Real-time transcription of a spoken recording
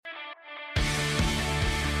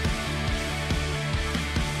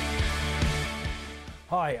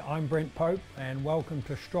Hi, I'm Brent Pope and welcome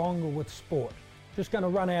to Stronger with Sport. Just going to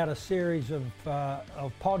run out a series of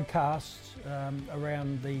podcasts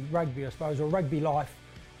around the rugby, I suppose, or rugby life,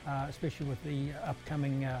 especially with the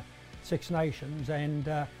upcoming Six Nations. And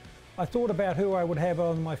I thought about who I would have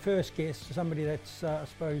on my first guest, somebody that's, I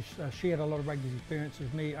suppose, shared a lot of rugby experience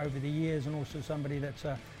with me over the years, and also somebody that's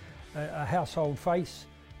a household face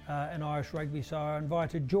in Irish rugby. So I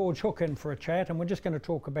invited George Hook in for a chat, and we're just going to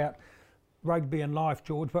talk about rugby and life,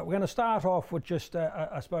 George, but we're going to start off with just,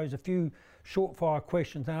 I suppose, a few short fire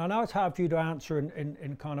questions. Now, I know it's hard for you to answer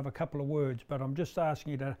in kind of a couple of words, but I'm just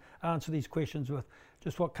asking you to answer these questions with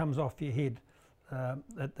just what comes off your head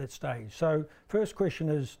at that stage. So, first question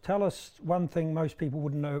is, tell us one thing most people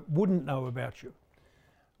wouldn't know about you.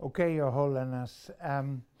 Okay, Your Holiness.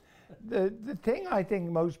 The thing I think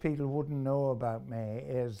most people wouldn't know about me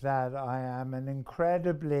is that I am an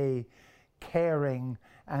incredibly caring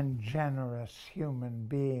and generous human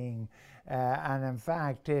being, and in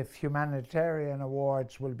fact, if humanitarian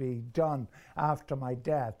awards will be done after my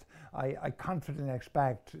death, I confidently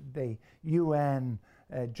expect the UN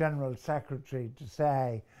General Secretary to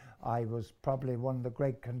say I was probably one of the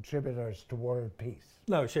great contributors to world peace.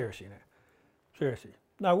 No, seriously, no. Seriously.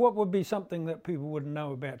 Now, what would be something that people wouldn't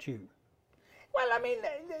know about you? Well, I mean,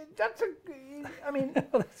 that's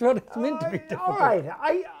That's what it's meant to be difficult. All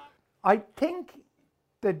right, I think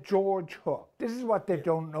that George Hook, this is what they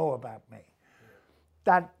don't know about me,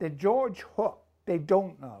 that the George Hook they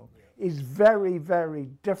don't know is very, very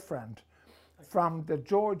different from the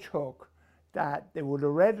George Hook that they would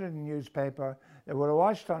have read in the newspaper, they would have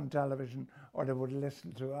watched on television, or they would have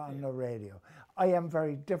listened to on the radio. I am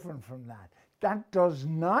very different from that. That does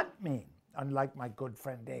not mean, unlike my good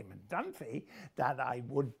friend Eamon Dunphy, that I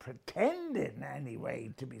would pretend in any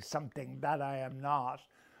way to be something that I am not.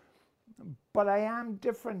 But I am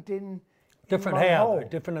different in different in how? home.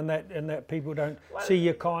 Different in that people don't see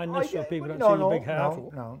your kindness, or people don't no, see your big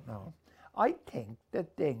heart. No. I think the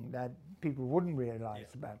thing that people wouldn't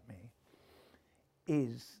realise about me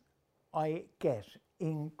is I get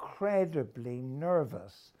incredibly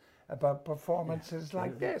nervous about performances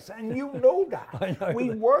like this, and you know that. I know we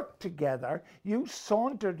that. worked together. You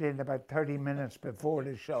sauntered in about 30 minutes before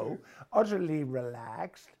the show, utterly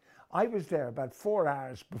relaxed. I was there about 4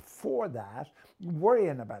 hours before that,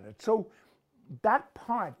 worrying about it. So that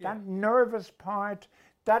part, that nervous part,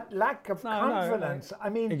 that lack of confidence, I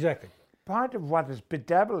mean, exactly. part of what has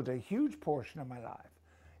bedeviled a huge portion of my life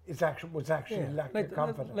was actually lack of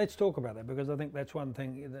confidence. Let's talk about that, because I think that's one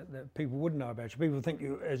thing that people wouldn't know about you. People think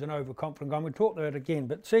you as an overconfident guy. We'll talk about it again.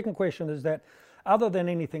 But second question is that, other than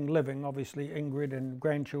anything living, obviously Ingrid and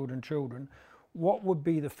grandchildren, children, what would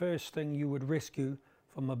be the first thing you would rescue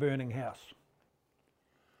from a burning house?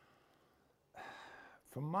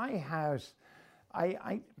 From my house,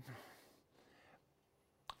 I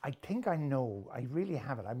think I know. I really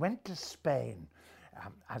have it. I went to Spain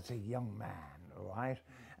as a young man, all right?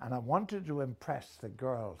 And I wanted to impress the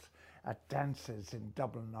girls at dances in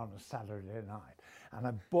Dublin on a Saturday night. And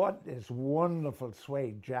I bought this wonderful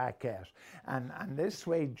suede jacket. And this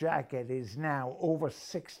suede jacket is now over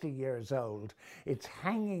 60 years old. It's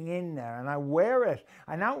hanging in there, and I wear it.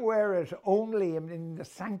 I now wear it only in the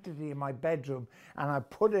sanctity of my bedroom, and I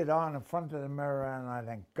put it on in front of the mirror, and I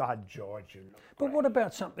think, God, George, you look But great. what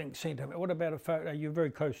about something sentimental? What about a photo? You're very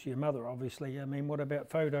close to your mother, obviously. I mean, what about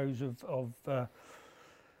photos of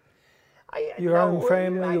your own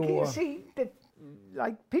family? Like, or you see,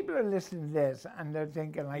 like, people are listening to this and they're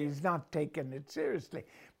thinking, like, he's not taking it seriously.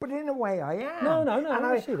 But in a way, I am. No, and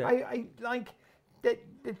I see that. I like, the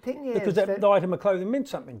thing is because that item of clothing meant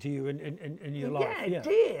something to you in your life. Yeah, it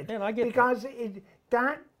did. Yeah, and I get because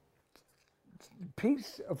that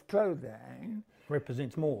piece of clothing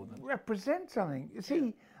represents more than represents something. You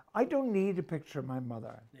see, I don't need a picture of my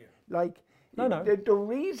mother. Yeah. Like, No. The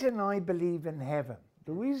reason I believe in heaven,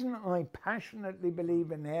 the reason I passionately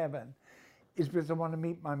believe in heaven, is because I want to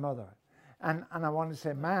meet my mother, and I want to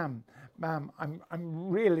say, ma'am, I'm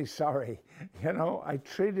really sorry. You know, I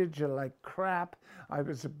treated you like crap. I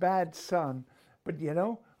was a bad son, but you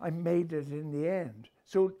know, I made it in the end.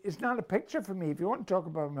 So it's not a picture for me. If you want to talk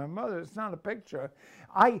about my mother, it's not a picture.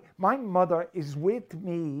 My mother is with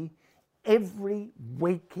me every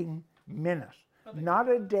waking minute. Not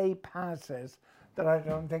a day passes that I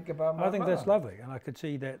don't think about my I think mother. that's lovely, and I could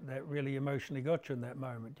see that really emotionally got you in that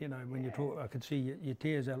moment. You know, when you talk, I could see your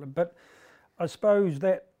tears, Alan. But I suppose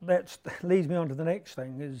that leads me on to the next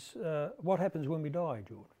thing: is what happens when we die,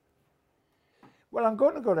 George? Well, I'm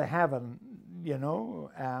going to go to heaven, you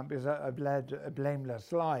know, because I've led a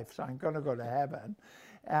blameless life, so I'm going to go to heaven.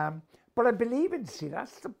 But I believe in, see,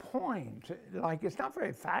 that's the point. Like, it's not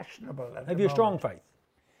very fashionable at Have the you a strong moment. faith?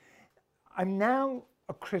 I'm now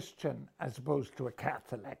a Christian as opposed to a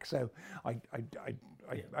Catholic, so I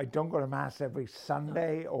don't go to Mass every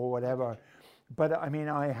Sunday or whatever, but I mean,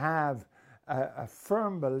 I have a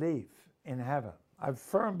firm belief in heaven. I have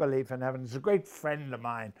firm belief in heaven. It's a great friend of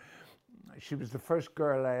mine. She was the first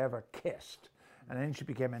girl I ever kissed, and then she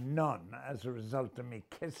became a nun as a result of me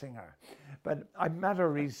kissing her. But I met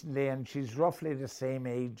her recently, and she's roughly the same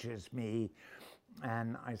age as me.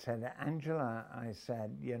 And I said, Angela, I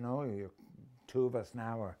said, you know, you two of us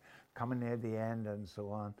now are coming near the end and so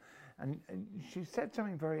on. And she said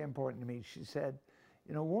something very important to me. She said,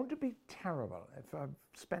 you know, won't it be terrible if I've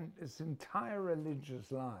spent this entire religious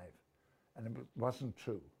life and it wasn't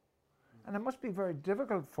true? And it must be very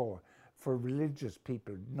difficult for religious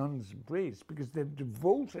people, nuns and priests, because they've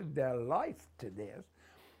devoted their life to this,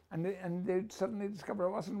 and they suddenly discover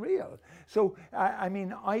it wasn't real. So, I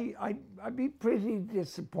mean, I'd be pretty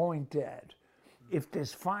disappointed if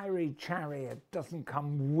this fiery chariot doesn't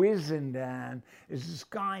come whizzing down. It's this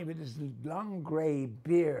guy with his long grey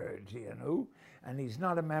beard, you know, and he's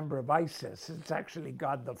not a member of ISIS. It's actually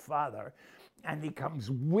God the Father. And he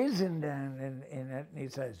comes whizzing down in it, and he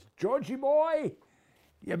says, Georgie boy,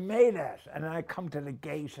 you made it. And I come to the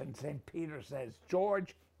gate, and St. Peter says,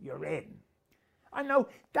 George, you're in. I know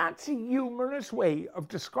that's a humorous way of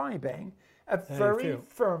describing a very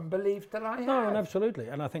firm belief that I have. No, and absolutely.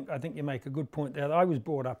 And I think you make a good point there. I was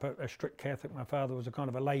brought up a strict Catholic. My father was a kind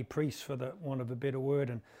of a lay priest, for the want of a better word,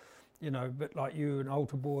 and, you know, a bit like you, an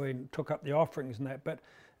altar boy, and took up the offerings and that. But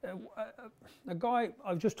a guy,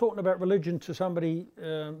 I was just talking about religion to somebody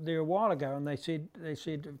there a while ago, and they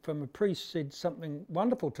said from a priest said something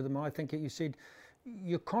wonderful to them. I think he said,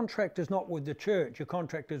 your contract is not with the church, your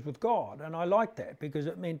contract is with God. And I like that, because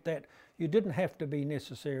it meant that you didn't have to be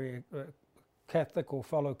necessarily Catholic or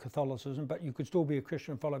follow Catholicism, but you could still be a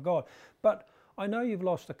Christian and follow God. But I know you've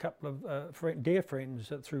lost a couple of dear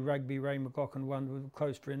friends through rugby. Ray McLaughlin, one with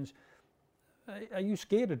close friends. Are you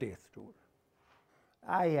scared of death, George?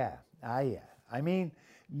 Yeah. I mean,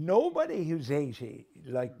 nobody who's 80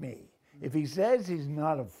 like me, if he says he's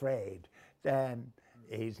not afraid, then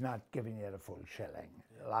he's not giving you the full shilling.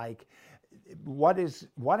 Like, what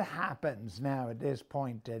happens now at this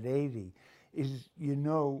point at 80 is, you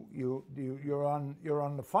know, you're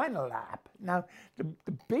on the final lap. Now, the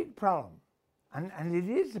big problem, and it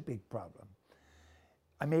is a big problem,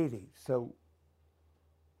 I'm 80, so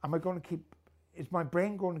am I going to keep, is my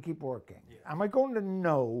brain going to keep working? Yeah. Am I going to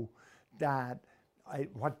know that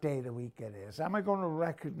what day of the week it is? Am I going to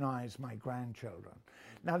recognize my grandchildren?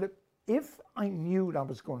 Now, if I knew that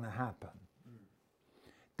was going to happen,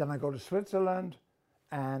 then I go to Switzerland,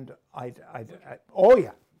 and oh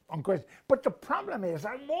yeah, I'm great. But the problem is,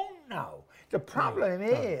 I won't know. The problem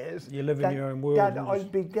is, you live in your own world. That I'll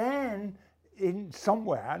begin in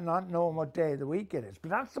somewhere, not knowing what day of the week it is. But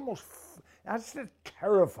that's the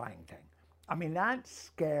terrifying thing. I mean, that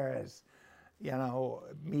scares, you know,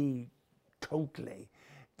 me totally.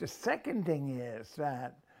 The second thing is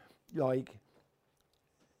that, like,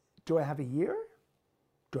 do I have a year?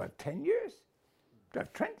 Do I have 10 years? Do I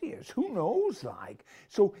have 20 years? Who knows, like?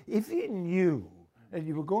 So if you knew that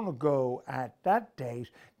you were going to go at that date,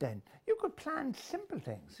 then you could plan simple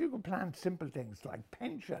things. You could plan simple things like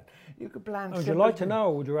pension. You could plan Would you like to know,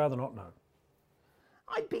 or would you rather not know?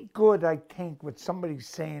 I'd be good, I think, with somebody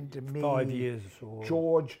saying to me, 5 years or...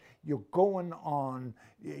 George, you're going on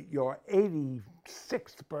your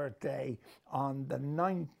 86th birthday on the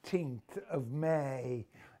 19th of May,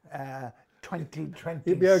 2026.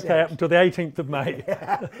 You'd be okay up until the 18th of May.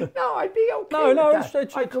 Yeah. No, I'd be okay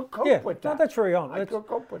I could cope with that. No, that's very honest. I could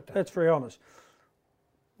cope with that. That's very honest.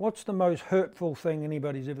 What's the most hurtful thing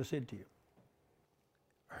anybody's ever said to you?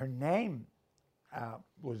 Her name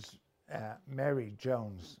was Mary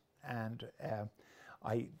Jones, and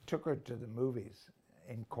I took her to the movies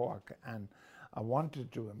in Cork, and I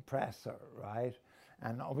wanted to impress her, right?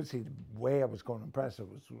 And obviously the way I was going to impress her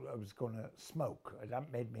was I was going to smoke.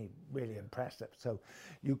 That made me really impressive. So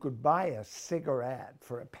you could buy a cigarette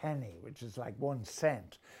for a penny, which is like 1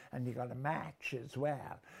 cent, and you got a match as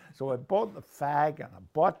well. So I bought the fag and I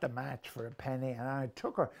bought the match for a penny, and I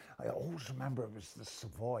took her. I always remember it was the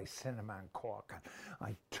Savoy Cinema in Cork, and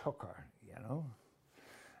I took her, you know,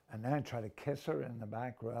 and then I tried to kiss her in the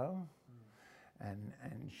back row, and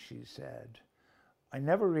she said, I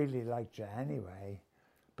never really liked you anyway,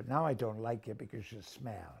 but now I don't like you because you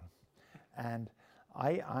smell. And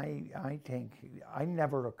I think I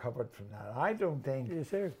never recovered from that. I don't think... Yes,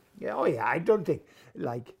 sir. Yeah, oh yeah, I don't think,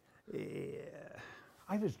 like,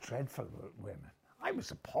 I was dreadful with women. I I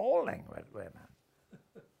was appalling with women.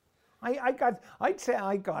 I'd say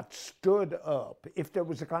I got stood up. If there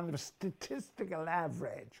was a kind of a statistical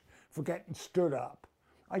average for getting stood up,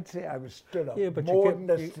 I'd say I was stood up but more than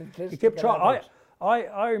the statistical you kept trying. average.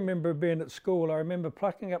 I remember being at school. I remember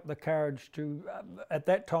plucking up the courage to, at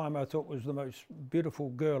that time I thought was the most beautiful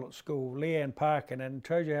girl at school, Leanne Parkin, and it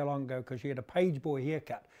tells you how long ago, because she had a page boy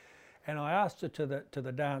haircut. And I asked her to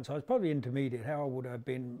the dance. I was probably intermediate, how old would I have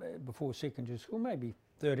been before secondary school, maybe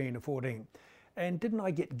 13 or 14. And didn't I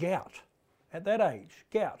get gout at that age?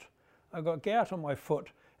 Gout. I got gout on my foot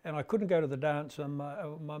and I couldn't go to the dance, and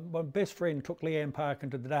my best friend took Leanne Parkin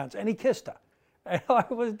to the dance and he kissed her. And I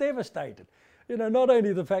was devastated. You know, not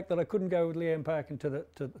only the fact that I couldn't go with Leanne Parkin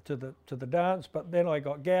to the dance, but then I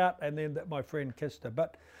got gout, and then that my friend kissed her.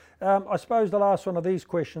 But I suppose the last one of these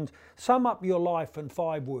questions: sum up your life in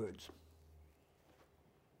 5 words.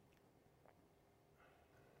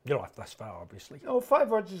 Your life thus far, obviously. No, 5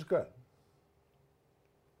 words is good.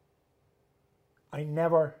 I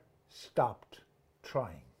never stopped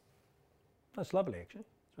trying. That's lovely, actually.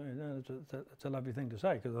 It's a lovely thing to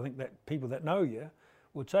say, because I think that people that know you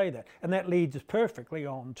would say that. And that leads us perfectly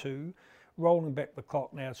on to rolling back the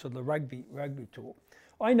clock now to the rugby talk.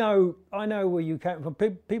 I know where you came from.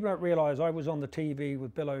 People don't realise I was on the TV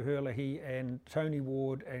with Bill O'Herlihy and Tony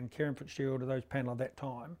Ward and Kieran Fitzgerald of those panel at that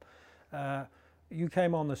time. You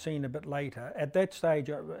came on the scene a bit later. At that stage,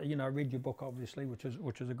 I read your book, obviously, which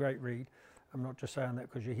is a great read. I'm not just saying that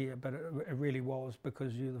because you're here, but it really was,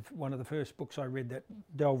 because you're one of the first books I read that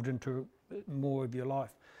delved into more of your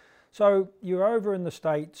life. So you're over in the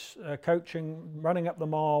States, coaching, running up the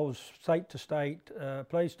miles, state to state,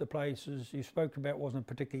 place to places. You spoke about wasn't a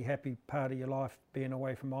particularly happy part of your life being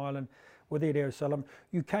away from Ireland with Eddie O'Sullivan.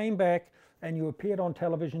 You came back and you appeared on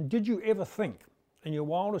television. Did you ever think, in your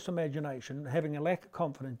wildest imagination, having a lack of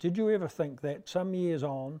confidence, did you ever think that some years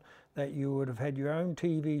on that you would have had your own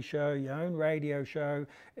TV show, your own radio show,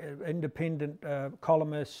 independent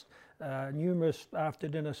columnist, numerous after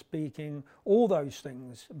dinner speaking, all those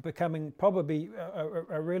things, becoming probably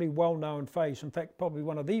a really well-known face, in fact probably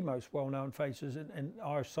one of the most well-known faces in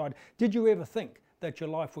Irish side? Did you ever think that your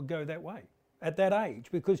life would go that way at that age?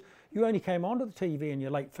 Because you only came onto the TV in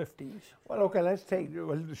your late 50s. Well, okay,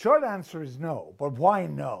 well, the short answer is no, but why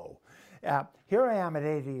no? Here I am at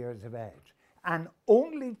 80 years of age, and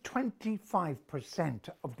only 25%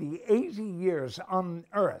 of the 80 years on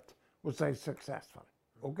Earth was I successful.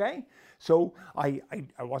 Okay, so I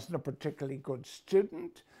wasn't a particularly good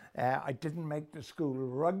student. I didn't make the school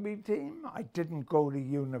rugby team. I didn't go to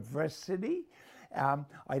university.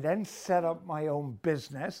 I then set up my own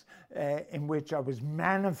business in which I was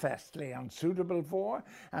manifestly unsuitable for,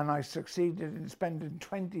 and I succeeded in spending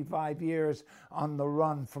 25 years on the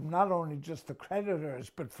run from not only just the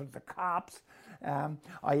creditors but for the cops.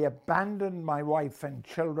 I abandoned my wife and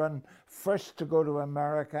children first to go to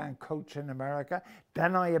America and coach in America.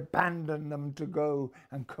 Then I abandoned them to go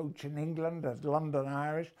and coach in England at London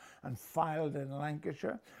Irish and filed in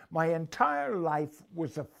Lancashire. My entire life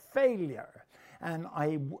was a failure. And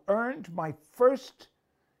I earned my first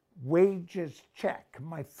wages check,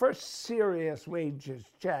 my first serious wages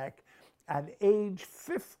check at age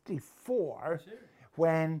 54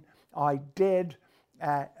 when I did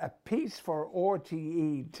a piece for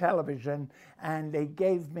RTE television, and they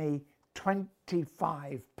gave me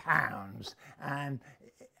 £25, and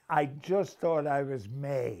I just thought I was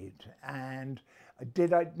made. And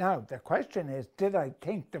now the question is, did I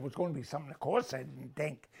think there was going to be something? Of course I didn't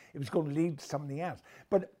think it was going to lead to something else.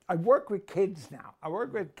 But I work with kids now. I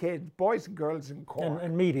work with kids, boys and girls in Cork.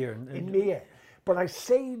 And media. In media. But I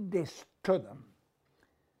say this to them.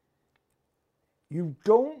 You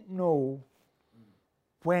don't know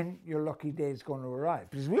when your lucky day is going to arrive.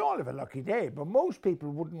 Because we all have a lucky day, but most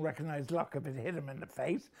people wouldn't recognize luck if it hit them in the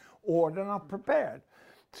face, or they're not prepared.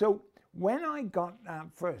 So when I got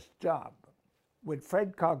that first job with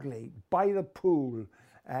Fred Cogley by the pool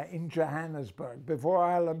in Johannesburg before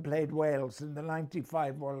Ireland played Wales in the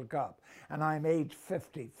 '95 World Cup, and I'm age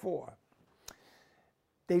 54,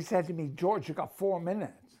 they said to me, "George, you got 4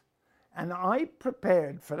 minutes." And I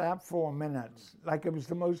prepared for that 4 minutes like it was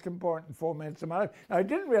the most important 4 minutes of my life. Now, I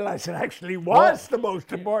didn't realize it actually was the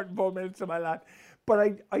most important 4 minutes of my life, but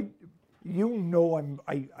I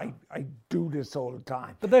do this all the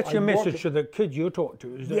time. But that's your message to the kids you're talking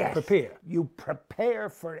to, is that yes, prepare. You prepare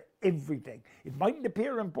for everything. It mightn't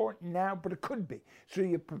appear important now, but it could be. So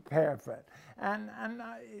you prepare for it. And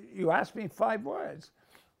you asked me 5 words.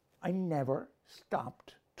 I never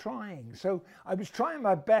stopped trying. So I was trying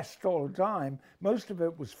my best all the time. Most of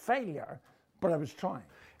it was failure, but I was trying.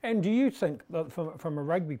 And do you think that from a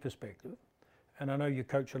rugby perspective, and I know you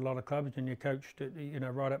coach a lot of clubs, and you coached at, you know,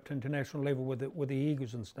 right up to international level with the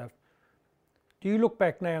Eagles and stuff. Do you look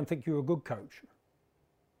back now and think you were a good coach?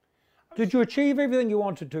 Did you achieve everything you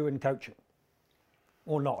wanted to in coaching,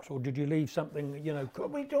 or not? Or did you leave something, you know? Well,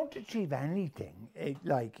 we don't achieve anything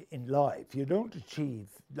like in life. You don't achieve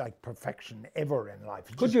like perfection ever in life.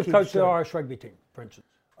 Could you have coached the Irish rugby team, for instance?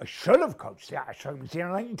 I should have coached the Irish rugby team,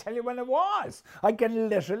 and I can tell you when it was. I can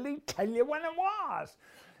literally tell you when it was.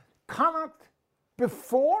 Connacht,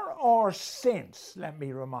 before or since, let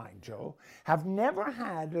me remind you, have never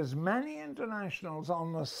had as many internationals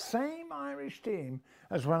on the same Irish team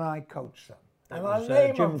as when I coached them. And I'll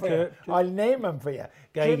name them for you. I'll name them for you.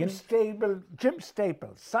 Jim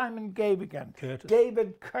Staples, Simon Gavigan,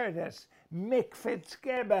 David Curtis, Mick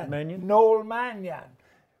Fitzgibbon, Noel Mannion.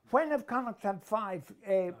 When have Connacht had 5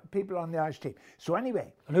 people on the Irish team? So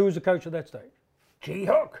anyway. And who was the coach at that stage? G.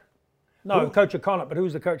 Hook. No, coach of Connacht, but who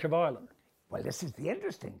was the coach of Ireland? Well, this is the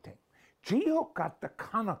interesting thing. G. Hook got the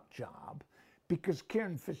Connacht job because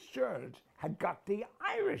Kieran Fitzgerald had got the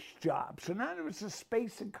Irish job. So now there was a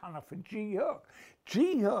space in Connacht for G. Hook.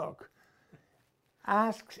 G. Hook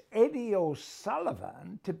asks Eddie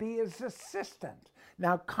O'Sullivan to be his assistant.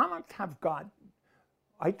 Now, Connacht have got,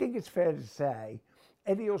 I think it's fair to say,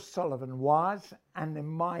 Eddie O'Sullivan was, and in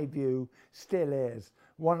my view, still is,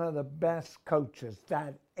 one of the best coaches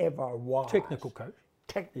that ever was. Technical coach.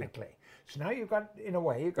 Technically. Yeah. So now you've got, in a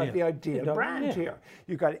way, you've got the ideal brand here.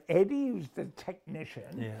 You've got Eddie, who's the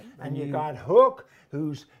technician, and you got Hook,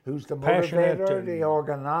 who's the motivator, the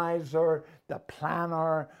organizer, the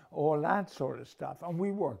planner, all that sort of stuff. And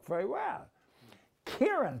we work very well.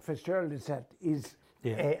 Kieran Fitzgerald is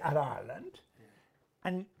at Ireland,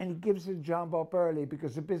 and he gives the job up early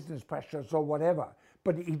because of business pressures or whatever.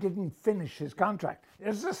 But he didn't finish his contract.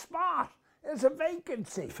 There's a spot. There's a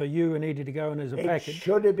vacancy. For you and Eddie to go in as a package. It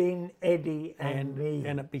should have been Eddie and me.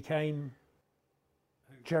 And it became?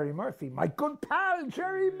 Jerry Murphy. My good pal,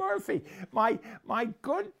 Jerry Murphy. My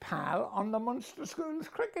good pal on the Munster Schools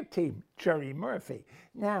cricket team, Jerry Murphy.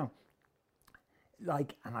 Now,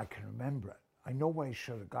 like, and I can remember it. I know why I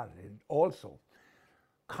should have got it. Also,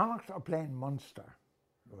 Connacht are playing Munster,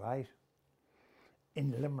 right?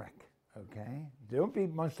 In Limerick, okay? They don't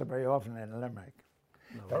beat Munster very often in Limerick.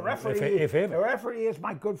 No, the referee is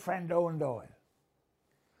my good friend Owen Doyle.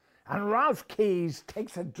 And Ralph Keyes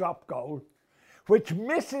takes a drop goal, which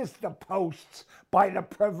misses the posts by the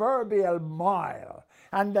proverbial mile.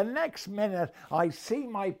 And the next minute, I see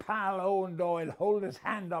my pal Owen Doyle hold his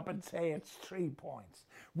hand up and say it's 3 points.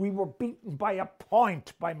 We were beaten by a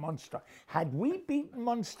point by Munster. Had we beaten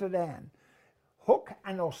Munster then, Hook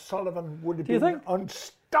and O'Sullivan would have been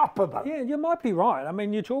unstoppable. Yeah, you might be right. I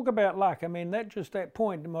mean, you talk about luck. I mean, that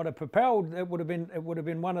point might have propelled. It would have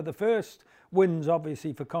been one of the first wins,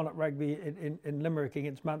 obviously, for Connacht rugby in Limerick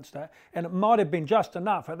against Munster, and it might have been just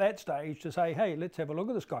enough at that stage to say, hey, let's have a look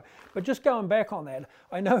at this guy. But just going back on that,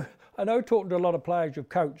 I know talking to a lot of players you've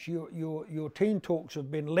coached, your team talks have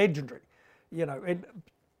been legendary. You know, and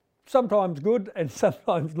sometimes good and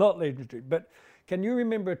sometimes not legendary, but. Can you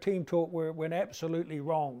remember a team talk where it went absolutely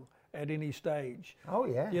wrong at any stage? Oh,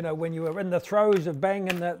 yeah. You know, when you were in the throes of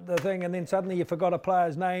banging the thing and then suddenly you forgot a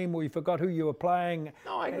player's name or you forgot who you were playing.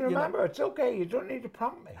 No, I can remember. Know. It's okay. You don't need to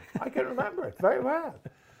prompt me. I can remember it very well.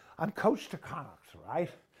 I'm coach to Connacht, right?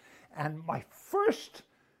 And my first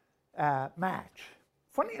match,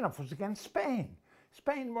 funny enough, was against Spain.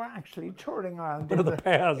 Spain were actually touring Ireland. One of the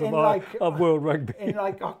powers of world rugby. In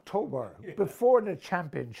like October, before the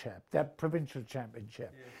championship, that provincial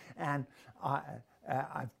championship. Yeah. And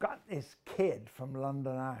I've got this kid from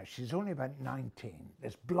London Irish. She's only about 19,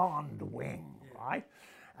 this blonde wing, right?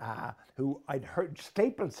 Who I'd heard,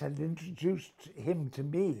 Staples had introduced him to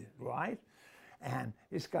me, right? And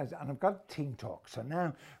this guy's, and I've got team talk. So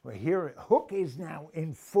now we're here. Hook is now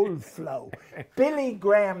in full flow. Billy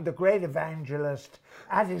Graham, the great evangelist,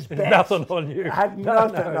 at his best. Nothing on you. Had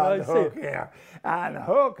nothing on Hook here. And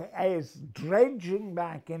Hook is dredging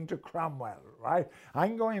back into Cromwell, right?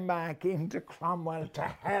 I'm going back into Cromwell to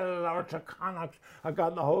hell or to Connacht. I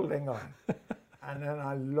got the whole thing on. And then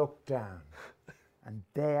I look down, and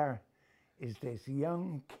there is this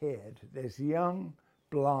young kid, this young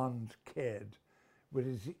blonde kid, with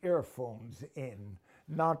his earphones in,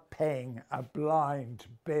 not paying a blind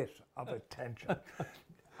bit of attention.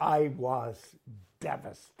 I was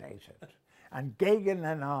devastated. And Gagan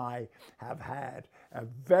and I have had a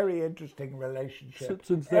very interesting relationship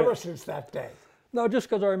ever since that day. No, just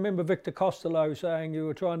because I remember Victor Costello saying you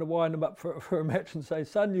were trying to wind him up for a match and say,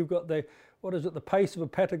 son, you've got what is it, the pace of a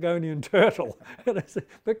Patagonian turtle. And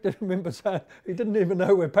Victor remembers saying he didn't even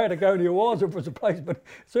know where Patagonia was, if it was a place, but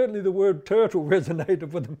certainly the word turtle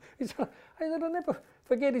resonated with him. He said, I'll never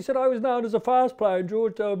forget, he said, I was known as a fast player, and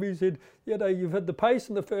George told me, he said, you know, you've had the pace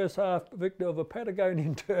in the first half, Victor, of a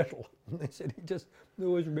Patagonian turtle. And they said he just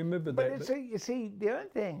always remembered that. But you see, the other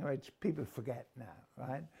thing which people forget now,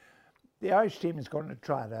 right? The Irish team is going to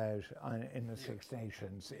try it out in the Six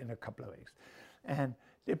Nations in a couple of weeks. And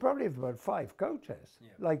they probably have about 5 coaches.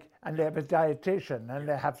 Yeah. And they have a dietitian, and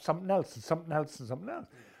they have something else, and something else, and something else.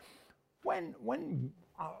 When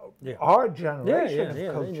our generation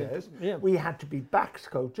of coaches, we had to be backs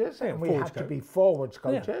coaches, and we had to be forwards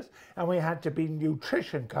coaches, and we had to be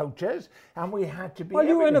nutrition coaches, and we had to be. Well,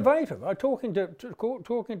 you were innovative. Talking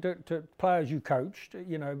to players you coached,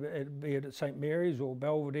 you know, be it at St Mary's or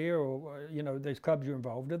Belvedere or you know these clubs you're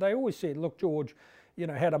involved in, they always said, "Look, George, you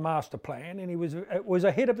know, had a master plan, and he was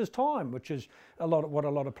ahead of his time," which is what a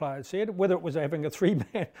lot of players said. Whether it was having a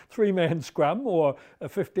three man scrum or a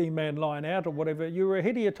 15-man line out or whatever, you were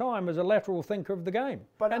ahead of your time as a lateral thinker of the game,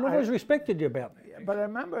 and always respected you about that. But I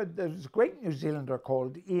remember there was a great New Zealander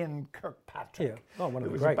called Ian Kirkpatrick. Yeah, one of the greats.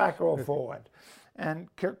 He was greats. a back row forward, and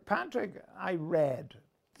Kirkpatrick, I read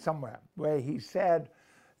somewhere where he said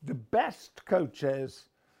the best coaches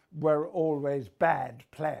were always bad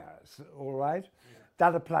players. All right.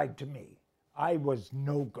 That applied to me. I was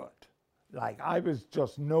no good. I was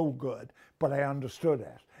just no good, but I understood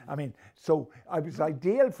it. I mean, so I was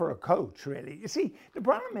ideal for a coach, really. You see, the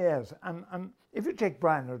problem is, and if you take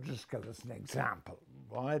Brian O'Driscoll as an example,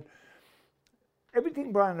 right?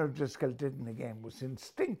 Everything Brian O'Driscoll did in the game was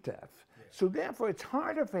instinctive. So therefore, it's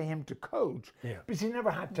harder for him to coach because he never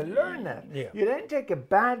had to learn it. Yeah. You then take a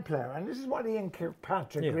bad player, and this is what Ian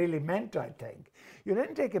Kirkpatrick really meant, I think. You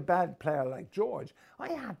then take a bad player like George.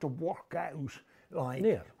 I had to work out,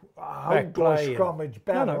 how do I scrummage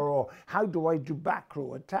better, or how do I do back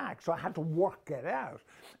row attack? So I had to work it out,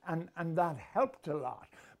 and that helped a lot.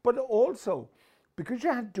 But also, because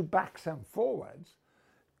you had to do backs and forwards,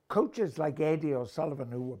 coaches like Eddie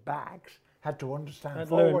O'Sullivan, who were backs, had to understand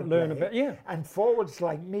forward learn about, and forwards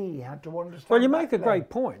like me had to understand. Well, you make a great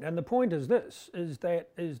point, and the point is this: is that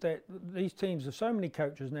these teams have so many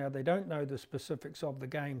coaches now, they don't know the specifics of the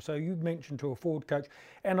game. So you mentioned to a forward coach,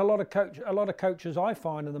 and a lot of coaches I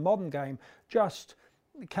find in the modern game just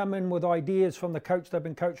come in with ideas from the coach they've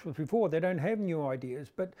been coached with before. They don't have new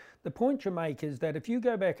ideas. But the point you make is that if you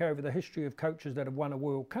go back over the history of coaches that have won a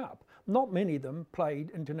World Cup, not many of them played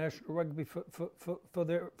international rugby for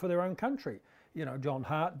their own country. You know, John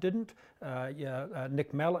Hart didn't,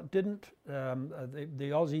 Nick Mallett didn't, the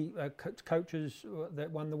Aussie coaches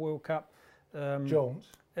that won the World Cup.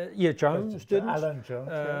 Jones. Jones didn't. Alan Jones,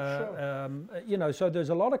 sure. You know, so there's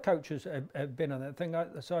a lot of coaches have been on that thing.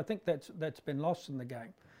 So I think that's been lost in the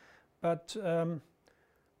game. But the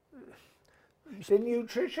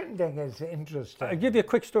nutrition thing is interesting. I'll give you a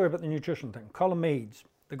quick story about the nutrition thing. Colin Meads,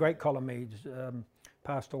 the great Colin Meads,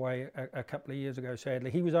 passed away a couple of years ago,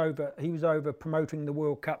 sadly. He was over promoting the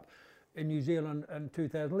World Cup in New Zealand in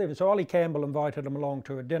 2011. So Ollie Campbell invited him along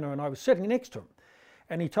to a dinner, and I was sitting next to him.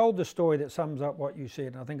 And he told the story that sums up what you said,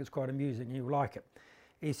 and I think it's quite amusing. You'll like it.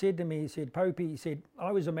 He said to me, he said, "Popey," he said,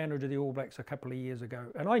 "I was a manager of the All Blacks a couple of years ago,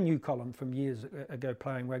 and I knew Colin from years ago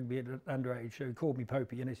playing rugby at underage, so he called me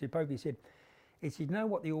Popey." And he said, "Popey," he said, "you know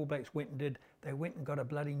what the All Blacks went and did? They went and got a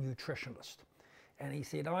bloody nutritionist." And he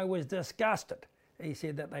said, "I was disgusted." He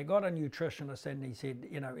said that they got a nutritionist, and he said,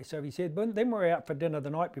 you know, so he said, then we're out for dinner the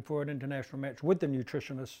night before an international match with the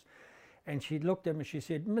nutritionist. And she looked at him and she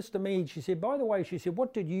said, "Mr. Mead," she said, "by the way," she said,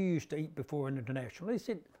 "what did you used to eat before an international?" He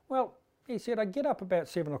said, "Well," he said, "I'd get up about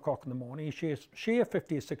 7 o'clock in the morning, shear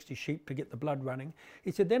 50 or 60 sheep to get the blood running."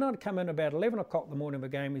 He said, "Then I'd come in about 11 o'clock in the morning of a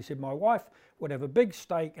game." He said, "My wife would have a big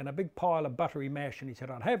steak and a big pile of buttery mash." And he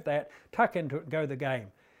said, "I'd have that, tuck into it and go to the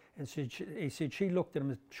game." And he said, she looked at him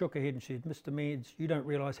and shook her head and said, "Mr. Meads, you don't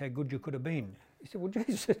realise how good you could have been." He said, "Well,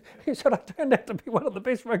 geez," he said, "I turned out to be one of the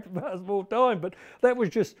best rugby players of all time." But that was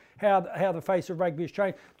just how the face of rugby has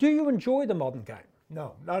changed. Do you enjoy the modern game?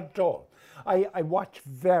 No, not at all. I watch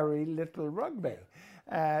very little rugby,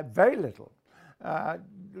 very little.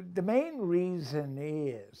 The main reason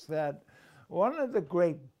is that one of the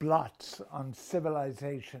great blots on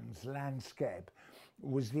civilization's landscape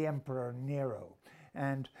was the Emperor Nero.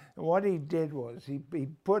 And what he did was he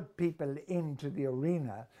put people into the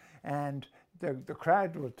arena, and the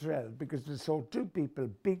crowd were thrilled because they saw two people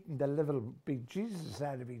beating the living bejesus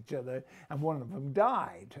out of each other, and one of them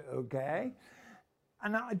died, okay?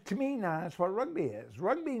 And to me now, that's what rugby is.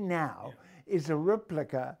 Rugby now is a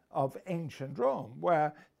replica of ancient Rome,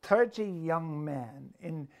 where 30 young men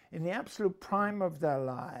in the absolute prime of their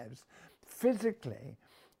lives physically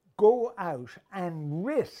go out and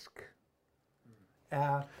risk.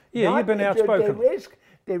 You've been outspoken.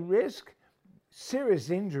 They risk serious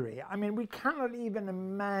injury. I mean, we cannot even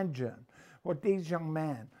imagine what these young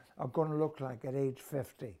men are going to look like at age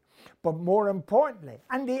 50. But more importantly,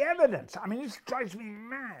 and the evidence, I mean, this drives me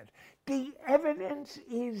mad. The evidence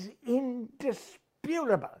is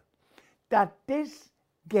indisputable that this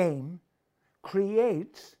game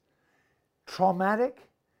creates traumatic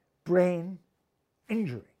brain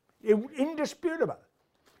injury. Indisputable.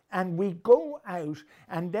 And we go out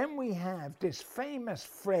and then we have this famous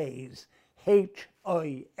phrase,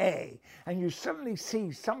 HIA, and you suddenly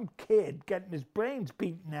see some kid getting his brains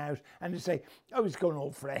beaten out and they say, oh, he's going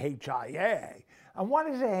over for a HIA. And what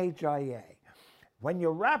is a HIA? When you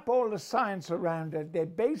wrap all the science around it, they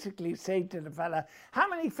basically say to the fella, how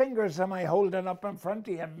many fingers am I holding up in front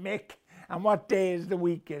of you, Mick? And what day is the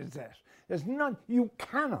week is it? There's none. You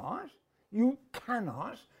cannot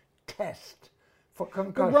test for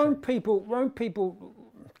concussion. But won't people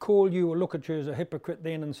call you or look at you as a hypocrite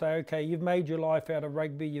then and say, okay, you've made your life out of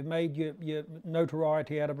rugby, you've made your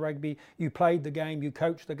notoriety out of rugby, you played the game, you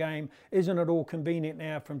coached the game, isn't it all convenient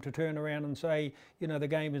now for them to turn around and say, you know, the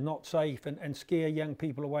game is not safe and scare young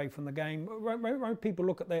people away from the game? Won't people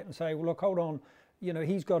look at that and say, well, look, hold on, you know,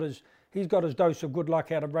 he's got his dose of good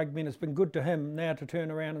luck out of rugby and it's been good to him now to turn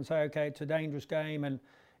around and say, okay, it's a dangerous game. And,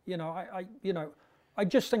 you know, I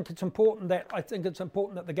just think it's important that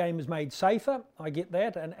the game is made safer. I get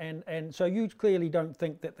that, and so you clearly don't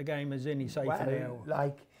think that the game is any safer now.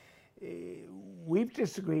 Like we've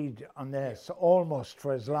disagreed on this almost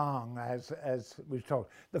for as long as we've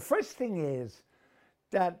talked. The first thing is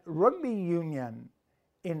that rugby union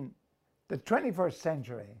in the 21st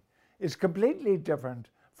century is completely different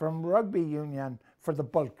from rugby union for the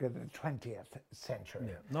bulk of the 20th century.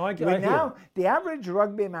 Yeah. No, I hear. The average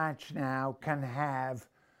rugby match now can have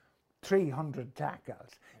 300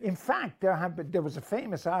 tackles. In fact, there was a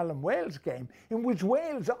famous Ireland-Wales game in which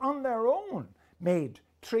Wales on their own made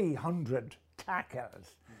 300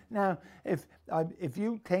 tackles. Now, if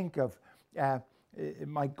you think of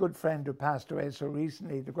my good friend who passed away so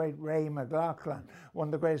recently, the great Ray McLaughlin, one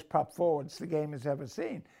of the greatest prop forwards the game has ever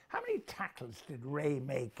seen. How many tackles did Ray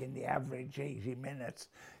make in the average 80 minutes?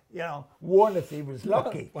 You know, one if he was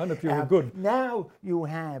lucky. One if you were good. Now you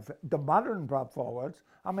have the modern prop forwards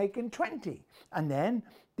are making 20. And then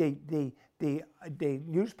the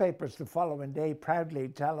newspapers the following day proudly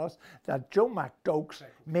tell us that Joe McDoakes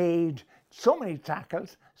made so many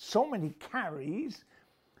tackles, so many carries,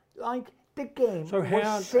 like the game so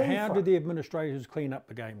was safer. How did the administrators clean up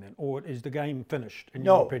the game then? Or is the game finished in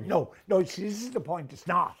your opinion? No, see, this is the point, it's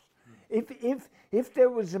not. If there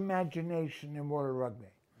was imagination in World Rugby,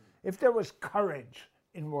 if there was courage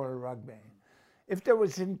in World Rugby, if there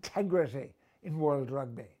was integrity in World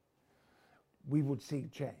Rugby, we would see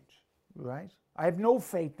change, right? I have no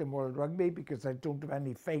faith in World Rugby because I don't have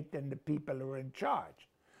any faith in the people who are in charge.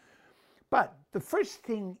 But the first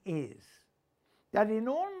thing is that in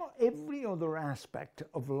almost every other aspect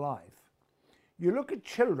of life, you look at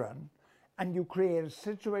children and you create a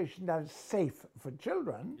situation that is safe for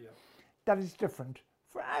children, that is different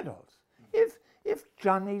for adults. If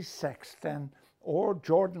Johnny Sexton or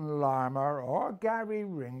Jordan Larmour or Gary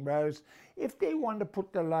Ringrose, if they want to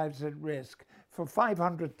put their lives at risk for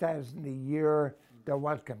 $500,000 a year, they're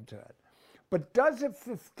welcome to it. But does a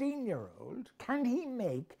 15-year-old, can he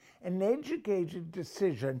make an educated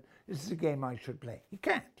decision, this is a game I should play? He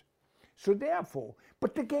can't. So therefore,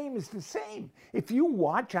 but the game is the same. If you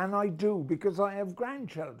watch, and I do because I have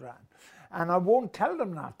grandchildren, and I won't tell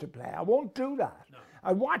them not to play, I won't do that. No.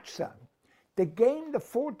 I watch them. The game the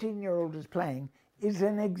 14-year-old is playing is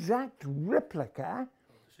an exact replica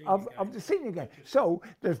of the senior game. So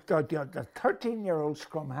the 13-year-old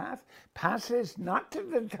scrum half passes not to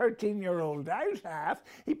the 13-year-old out half,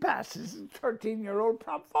 he passes the 13-year-old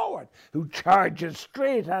prop forward, who charges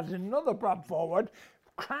straight at another prop forward,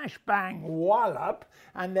 crash bang wallop,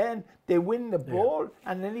 and then they win the ball,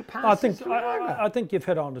 and then he passes. I think you've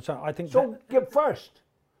hit on to something. I think so. Give first.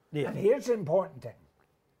 Yeah. And here's the important thing: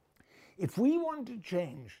 if we want to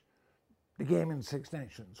change the game in Six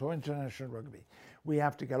Nations or international rugby, we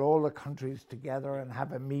have to get all the countries together and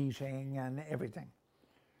have a meeting and everything.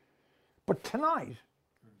 But tonight,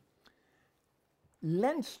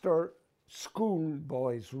 Leinster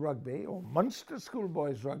schoolboys rugby or Munster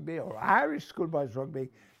schoolboys rugby or Irish schoolboys rugby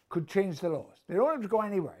could change the laws. They don't have to go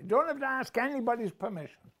anywhere. They don't have to ask anybody's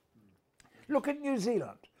permission. Look at New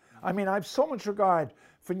Zealand. I mean, I have so much regard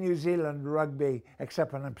for New Zealand rugby,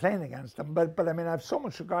 except when I'm playing against them, but I mean, I have so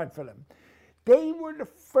much regard for them. They were the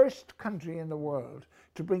first country in the world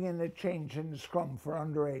to bring in a change in the scrum for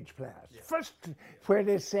underage players. Yeah. First, where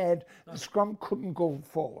they said the scrum couldn't go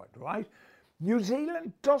forward, right? New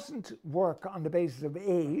Zealand doesn't work on the basis of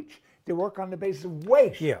age, they work on the basis of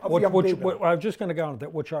weight. Yeah, of young people. I was just going to go on to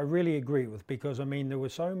that, which I really agree with, because I mean, there were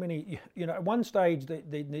so many, you know, at one stage the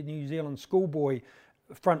New Zealand schoolboy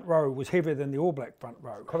front row was heavier than the All Black front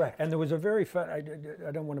row. Correct. And there was a very,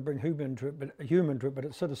 I don't want to bring human to it, but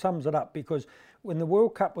it sort of sums it up, because when the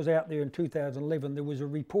World Cup was out there in 2011, there was a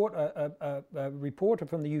reporter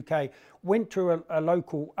from the UK went to a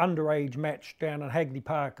local underage match down at Hagley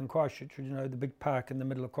Park in Christchurch, you know, the big park in the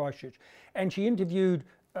middle of Christchurch, and she interviewed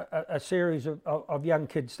a series of young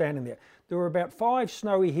kids standing there. There were about 5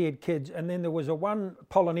 snowy-haired kids, and then there was a one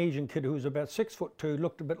Polynesian kid who was about 6'2",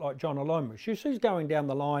 looked a bit like John Aloma. She's going down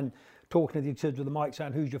the line, talking to the kids with the mic,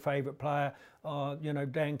 saying, "Who's your favourite player? You know,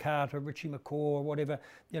 Dan Carter, Richie McCaw, whatever.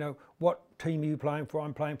 You know, what team are you playing for?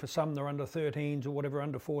 I'm playing for Sumner under 13s or whatever,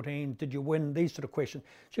 under 14s. Did you win?" These sort of questions.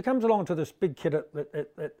 She comes along to this big kid at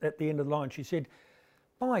the end of the line. She said,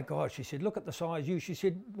 "My God," she said, "look at the size you." She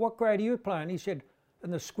said, "What grade are you playing?" He said, in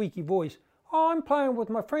the squeaky voice, "Oh, I'm playing with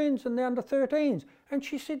my friends in the under 13s. And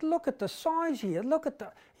she said, "Look at the size here. Look at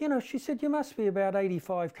the," you know, she said, "You must be about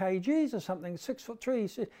 85 kgs or something,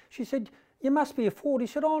 6'3". She said, "You must be a forward." He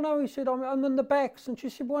said, "Oh no," he said, I'm in the backs." And she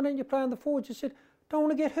said, "Why don't you play on the forwards?" She said, "Don't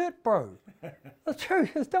want to get hurt, bro." The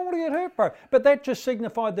truth is, don't want to get hurt, bro. But that just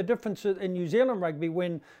signified the difference in New Zealand rugby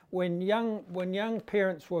when young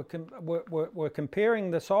parents were comparing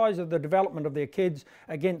the size of the development of their kids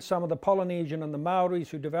against some of the Polynesian and the Maoris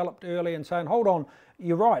who developed early, and saying, "Hold on,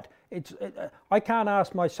 you're right. I can't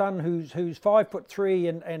ask my son who's 5'3"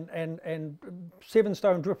 and 7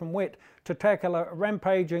 stone dripping wet to tackle a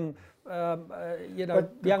rampaging young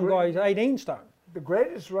guy 18 stone." The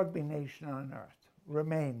greatest rugby nation on earth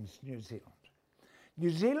remains New Zealand.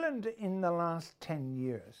 New Zealand in the last 10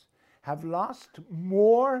 years have lost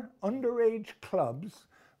more underage clubs,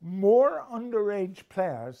 more underage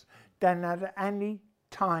players than at any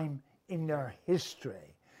time in their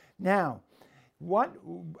history. Now,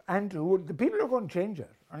 the people who are going to change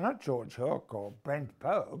it are not George Hook or Brent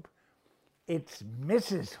Pope, it's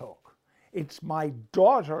Mrs. Hook. It's my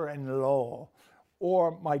daughter-in-law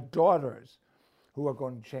or my daughters who are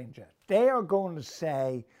going to change it. They are going to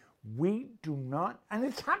say, we do not, and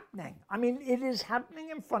it's happening. I mean, it is happening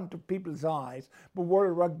in front of people's eyes, but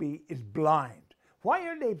World Rugby is blind. Why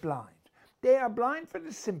are they blind? They are blind for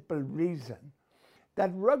the simple reason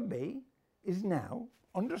that rugby is now,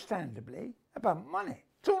 understandably, about money.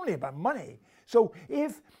 It's only about money. So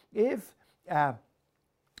if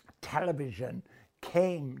television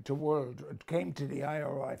came to the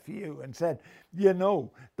IRIFU and said, you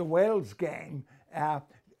know, the Wales game,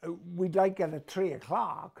 we'd like it at 3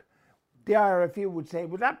 o'clock, the IRFU would say,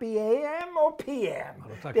 would that be AM or PM?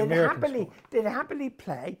 Like they'd happily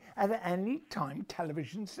play at any time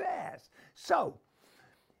television says. So,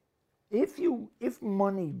 if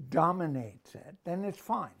money dominates it, then it's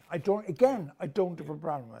fine. I don't have a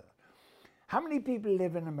problem with it. How many people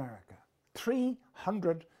live in America?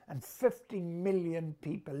 350 million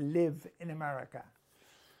people live in America.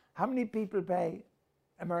 How many people play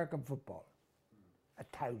American football?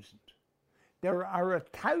 1,000. There are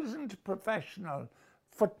 1,000 professional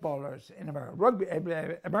footballers in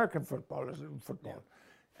America, American footballers in football.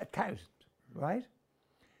 1,000, right?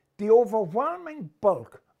 The overwhelming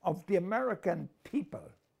bulk of the American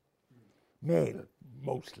people, male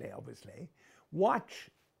mostly, obviously, watch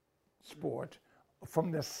sport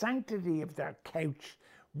from the sanctity of their couch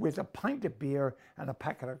with a pint of beer and a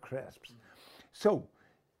packet of crisps. So,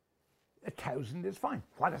 1,000 is fine.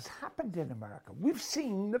 What has happened in America? We've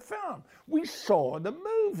seen the film. We saw the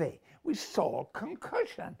movie. We saw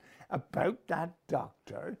Concussion about that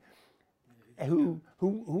doctor who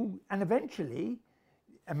and eventually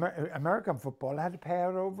American football had to pay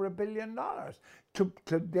out over $1 billion to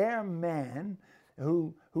their men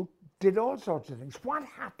who did all sorts of things. What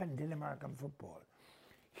happened in American football?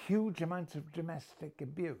 Huge amounts of domestic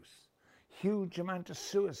abuse, huge amount of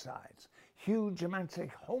suicides, huge amounts of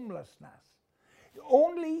homelessness.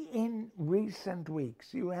 Only in recent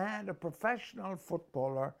weeks you had a professional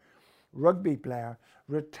footballer, rugby player,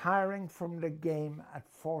 retiring from the game at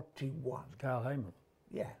 41. Carl Heyman.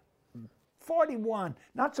 Yeah. 41,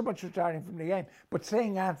 not so much retiring from the game, but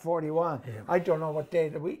saying at 41. Yeah. I don't know what day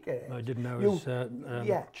of the week it is. I didn't know his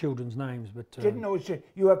children's names, but... Didn't know his...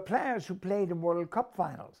 You have players who played in World Cup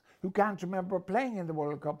finals who can't remember playing in the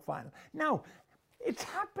World Cup final. Now, it's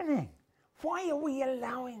happening. Why are we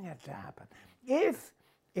allowing it to happen? If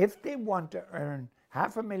they want to earn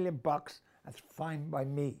 $500,000, that's fine by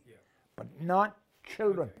me, but not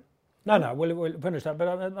children. No, we'll finish that.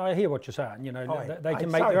 But I hear what you're saying. You know, they can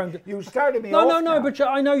make their own. You started me No, off now. but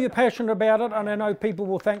I know you're passionate about it, and I know people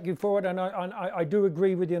will thank you for it. And I do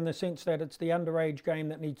agree with you in the sense that it's the underage game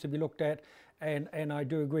that needs to be looked at, and I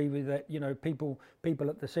do agree with that. You know, people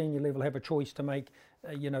at the senior level have a choice to make,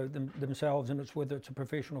 themselves, and it's whether it's a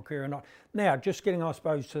professional career or not. Now, just getting, I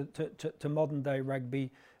suppose, to modern day rugby,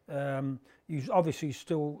 you obviously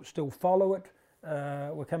still follow it.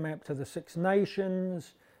 We're coming up to the Six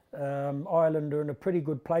Nations. Ireland are in a pretty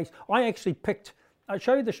good place. I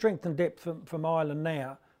show you the strength and depth from Ireland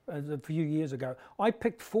now, a few years ago. I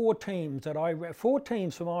picked four teams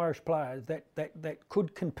from Irish players that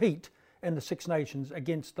could compete in the Six Nations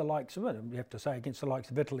against the likes of, you have to say, against the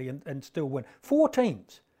likes of Italy and still win. 4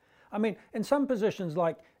 teams. I mean, in some positions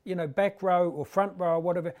like, back row or front row or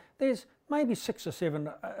whatever, there's maybe 6 or 7,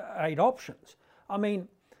 8 options. I mean,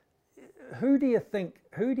 who do you think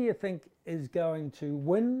is going to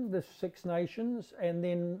win the Six Nations, and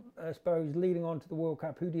then I suppose leading on to the World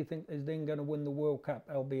Cup, who do you think is then going to win the World Cup,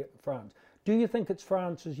 albeit France? Do you think it's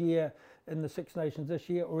France's year in the Six Nations this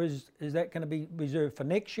year, or is that going to be reserved for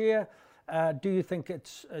next year? Do you think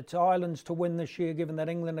it's Ireland's to win this year, given that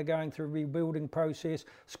England are going through a rebuilding process?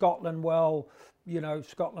 Scotland,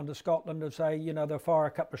 Scotland to say, they'll fire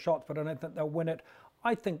a couple of shots, but I don't think they'll win it.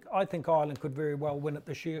 I think Ireland could very well win it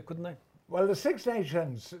this year, couldn't they? Well, the Six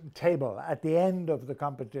Nations table at the end of the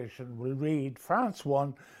competition will read France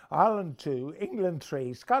 1, Ireland 2, England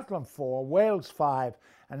 3, Scotland 4, Wales 5,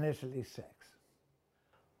 and Italy 6.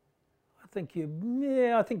 I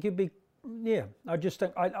just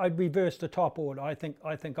think I'd reverse the top order. I think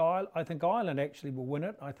Ireland actually will win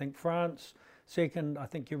it. I think France second. I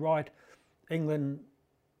think you're right. England,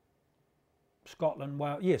 Scotland,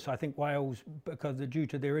 Wales. Yes, I think Wales, because due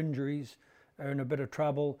to their injuries, are in a bit of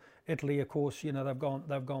trouble. Italy, of course, they've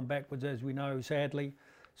gone backwards, as we know, sadly.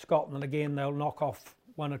 Scotland, again, they'll knock off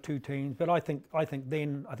 1 or 2 teams. But I think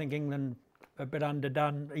England a bit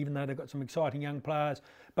underdone, even though they've got some exciting young players.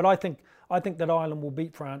 But I think that Ireland will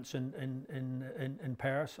beat France in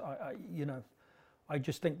Paris. I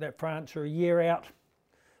just think that France are a year out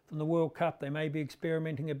from the World Cup. They may be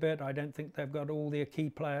experimenting a bit. I don't think they've got all their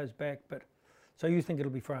key players back. But so you think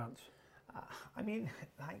it'll be France?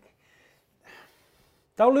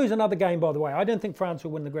 They'll lose another game, by the way. I don't think France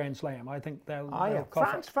will win the Grand Slam. I think they'll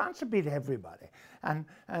France will beat everybody. And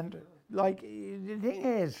the thing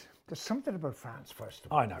is, there's something about France, first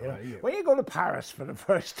of all. I know, right? Yeah. When you go to Paris for the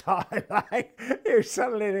first time, you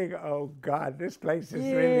suddenly think, oh God, this place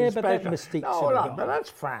is really special. That mystique's but that's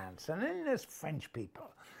France. And then there's French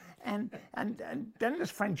people. And then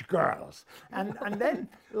there's French girls, and then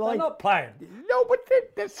they're not playing. No, but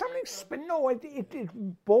there's something. No,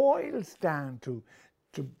 it boils down to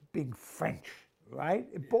being French, right?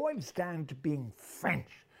 It boils down to being French.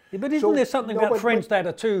 Yeah, but isn't there something about French that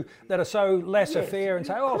are so laissez-faire and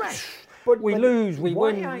say, we lose, we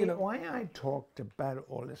win? Why I talked about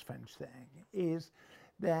all this French thing is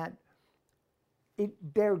that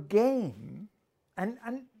their game, and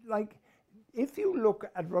if you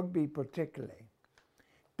look at rugby particularly,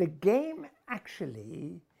 the game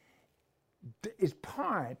actually is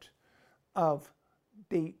part of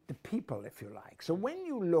the people, if you like. So when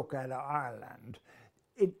you look at Ireland,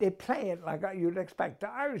 they play it like you'd expect the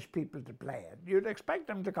Irish people to play it. You'd expect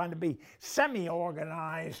them to kind of be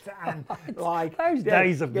semi-organised and like... Those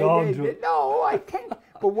days have gone. No, I think...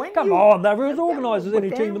 But when Come on, they're as organised as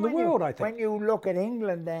any team in the world, I think. When you look at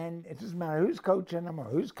England, then it doesn't matter who's coaching them or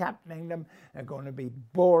who's captaining them. They're going to be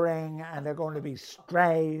boring and they're going to be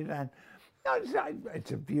straight. And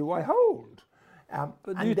it's a view I hold.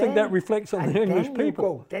 But do you think that reflects on the English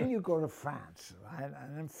people? Then you go to France, right?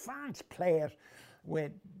 And in France, play it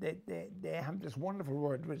with they have this wonderful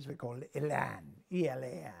word which they call élan,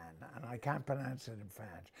 E-L-A-N, and I can't pronounce it in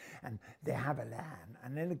French. And they have élan,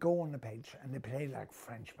 and then they go on the pitch and they play like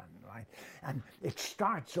Frenchmen, right? And it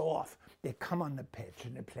starts off, they come on the pitch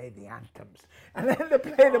and they play the anthems, and then they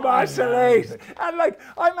play the Marseillaise. And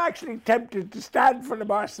I'm actually tempted to stand for the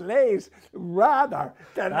Marseillaise rather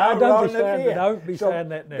than don't be saying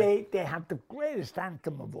that now. They have the greatest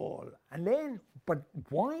anthem of all, and then. But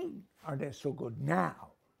why are they so good now,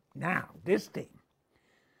 this team?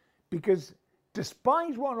 Because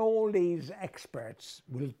despite what all these experts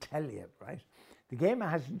will tell you, right, the game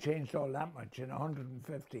hasn't changed all that much in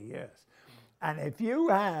 150 years. And if you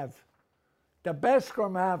have the best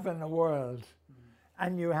scrum half in the world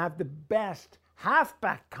and you have the best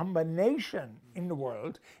halfback combination in the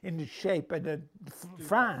world in the shape of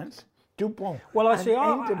France, Dupont. Well, I and see.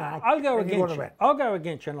 Aindimac, I'll go and you're against gonna you. win. I'll go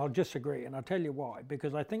against you, and I'll disagree, and I'll tell you why.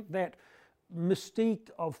 Because I think that mystique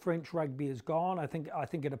of French rugby is gone. I think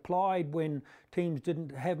it applied when teams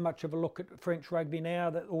didn't have much of a look at French rugby. Now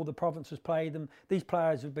that all the provinces play them, these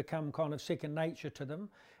players have become kind of second nature to them.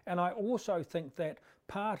 And I also think that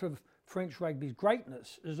part of French rugby's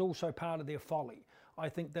greatness is also part of their folly. I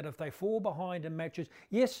think that if they fall behind in matches,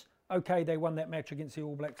 yes, okay, they won that match against the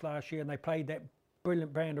All Blacks last year and they played that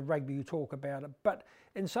brilliant brand of rugby, you talk about it, but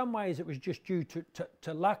in some ways it was just due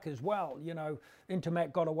to luck as well. You know,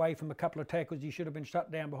 Aindimac got away from a couple of tackles, he should have been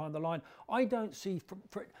shut down behind the line. I don't see,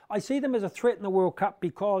 I see them as a threat in the World Cup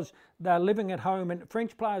because they're living at home, and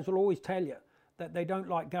French players will always tell you that they don't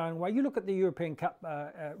like going away. You look at the European Cup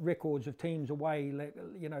records of teams away,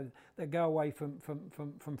 you know, that go away from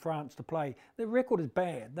France to play. The record is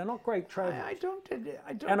bad. They're not great travellers. I don't.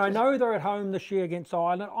 And I know they're at home this year against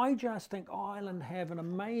Ireland. I just think Ireland have an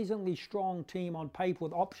amazingly strong team on paper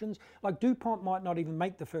with options. Like Dupont might not even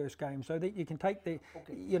make the first game, so that you can take the,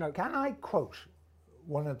 you know. Can I quote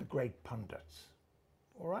one of the great pundits?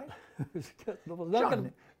 All right.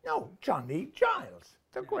 Johnny Giles,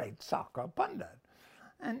 the great soccer pundit.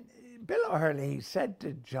 And Bill O'Hurley said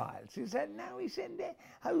to Giles, he said,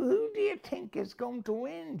 who do you think is going to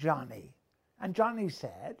win, Johnny? And Johnny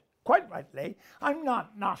said, quite rightly, I'm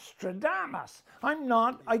not Nostradamus.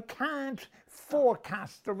 I can't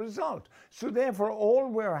forecast the result. So therefore, all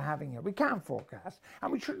we're having here, we can't forecast,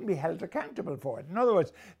 and we shouldn't be held accountable for it. In other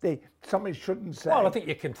words, somebody shouldn't say... Well, I think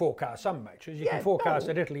you can forecast some matches. You can forecast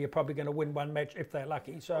that Italy are probably going to win one match if they're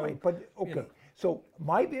lucky. So, right, but, okay, you know. So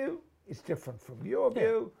my view is different from your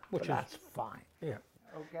view, but that's fine. Yeah.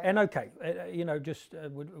 Okay. And you know, just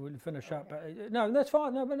we'll finish up. No, that's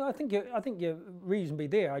fine. No, but I think you're reasonably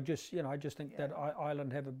there. I just think that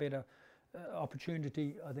Ireland have a better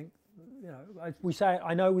opportunity. I think, you know,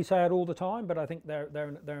 I know we say it all the time, but I think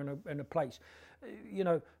they're in a place. You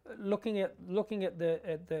know, looking at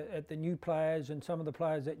the new players and some of the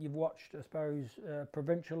players that you've watched, I suppose,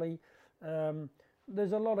 provincially.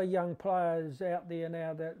 There's a lot of young players out there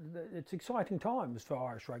now that it's exciting times for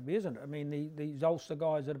Irish rugby, isn't it? I mean, these Ulster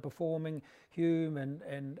guys that are performing, Hume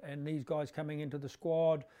and these guys coming into the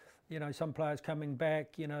squad, you know, some players coming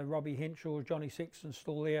back, you know, Robbie Henshaw, Johnny Sexton's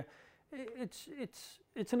still there. It's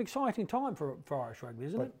an exciting time for Irish rugby,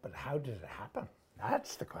 isn't it? But how did it happen?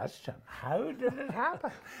 That's the question. How did it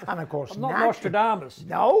happen? And of course, I'm not Nostradamus.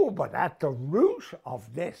 No, but at the root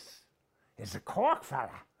of this is a Cork fella,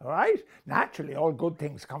 all right? Naturally, all good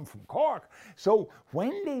things come from Cork. So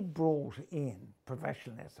when they brought in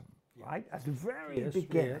professionalism, right, at the very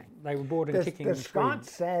beginning, they were brought in kicking. The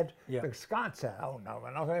Scots said, "Oh no,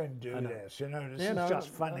 we're not going to do this. You know, this is just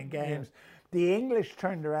fun and games." Yeah. The English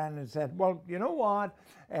turned around and said, "Well, you know what?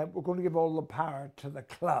 We're going to give all the power to the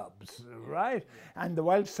clubs, right?" And the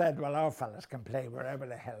Welsh said, "Well, our fellas can play wherever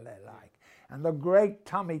the hell they like." And the great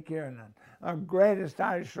Tommy Kiernan, our greatest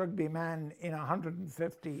Irish rugby man in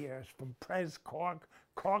 150 years, from Pres Cork,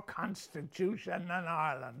 Cork Constitution and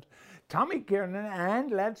Ireland. Tommy Kiernan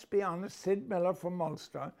and, let's be honest, Sid Miller from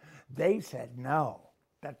Ulster, they said, no,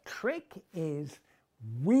 the trick is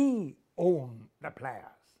we own the players.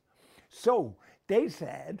 So they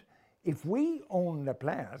said, if we own the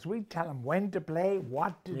players, we tell them when to play,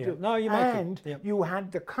 what to do. No, you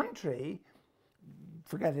had the country...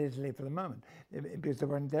 Forget Italy for the moment, because they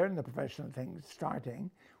weren't there in the professional thing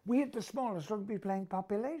starting. We had the smallest rugby playing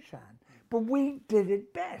population, but we did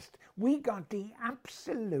it best. We got the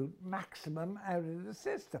absolute maximum out of the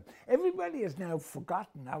system. Everybody has now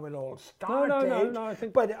forgotten how it all started. No, I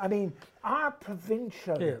think... But, I mean, our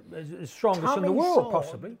provincial... is strongest in the world,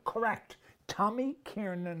 possibly. Correct. Tommy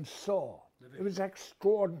Kiernan saw. It was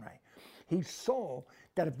extraordinary. He saw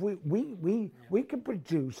that if we could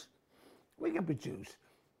produce... We can produce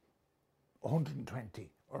 120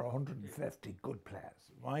 or 150 good players,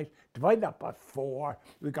 right? Divide that by 4.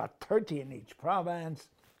 We got 30 in each province.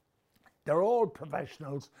 They're all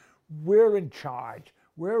professionals. We're in charge.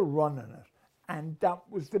 We're running it. And that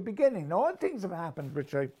was the beginning. Now, all things have happened,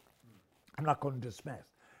 which I'm not going to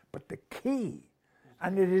dismiss. But the key,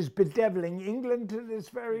 and it is bedeviling England to this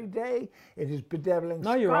very day. It is bedeviling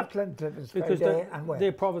Scotland to this very day. Because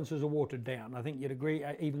their provinces are watered down. I think you'd agree.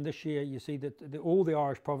 Even this year, you see that all the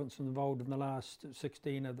Irish provinces involved in the last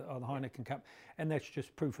 16 of the Heineken Cup, and that's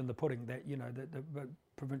just proof in the pudding that, you know, the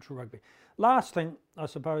provincial rugby. Last thing, I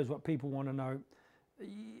suppose, what people want to know: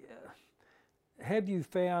 have you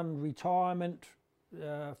found retirement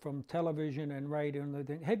from television and radio and the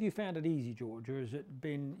thing? Have you found it easy, George, or has it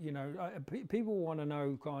been, you know, people want to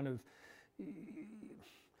know kind of,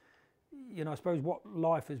 you know, I suppose what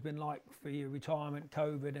life has been like for your retirement,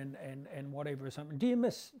 COVID, and whatever or something. Do you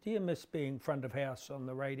miss being front of house on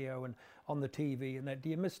the radio and on the TV and that? Do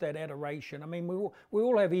you miss that adoration? I mean, we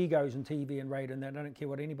all have egos in TV and radio, and that. I don't care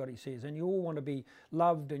what anybody says. And you all want to be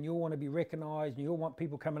loved, and you all want to be recognised, and you all want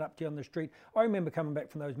people coming up to you on the street. I remember coming back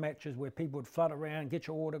from those matches where people would flood around, get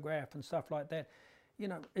your autograph and stuff like that. You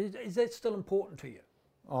know, is that still important to you?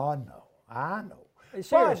 Oh no, I know.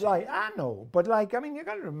 Seriously. But like, I know, but like, I mean, you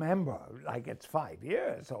got to remember, like, it's 5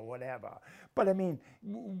 years or whatever. But I mean,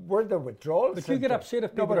 were there withdrawal symptoms? But you get upset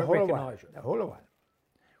if people don't recognise you. Hold on.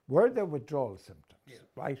 Were there withdrawal symptoms,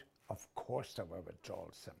 right? Of course there were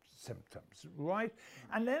withdrawal symptoms, right?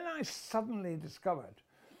 And then I suddenly discovered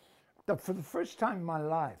that for the first time in my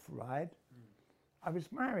life, right, I was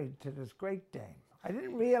married to this Great Dane. I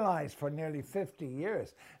didn't realize for nearly 50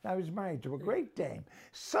 years that I was married to a Great Dane.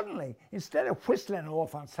 Suddenly, instead of whistling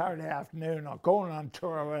off on Saturday afternoon or going on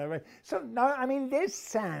tour or whatever, so now, I mean, this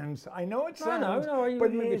sounds, I know it sounds,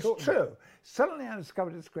 but it is true. Suddenly I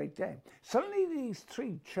discovered this Great Dane. Suddenly these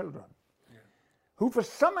 3 children, who for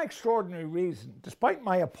some extraordinary reason, despite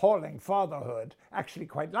my appalling fatherhood, actually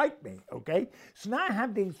quite like me, okay? So now I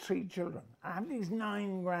have these 3 children. I have these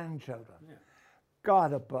 9 grandchildren. Yeah.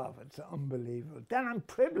 God above, it's unbelievable. Then I'm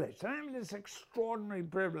privileged. I have this extraordinary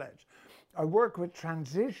privilege. I work with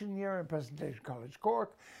Transition Year in Presentation College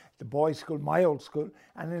Cork, the boys' school, my old school,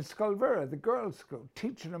 and in Sculvera, the girls' school,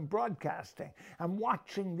 teaching and broadcasting and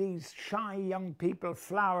watching these shy young people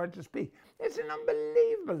flower to speak. It's an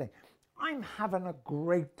unbelievable thing. I'm having a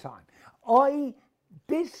great time.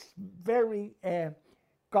 This very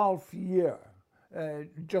golf year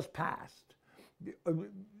just passed,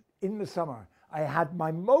 in the summer, I had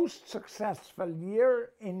my most successful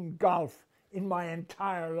year in golf in my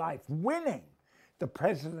entire life, winning the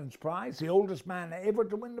President's Prize, the oldest man ever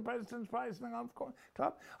to win the President's Prize in the golf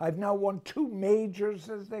club. I've now won 2 majors,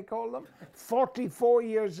 as they call them. 44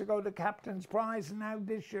 years ago, the Captain's Prize, and now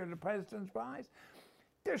this year, the President's Prize.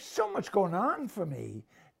 There's so much going on for me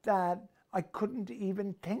that I couldn't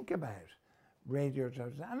even think about radio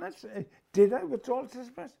jobs. And that's, did I withdraw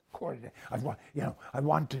symptoms? Of course I did. I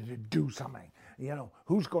wanted to do something.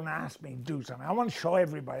 Who's going to ask me to do something? I want to show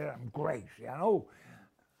everybody that I'm great,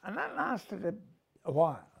 And that lasted a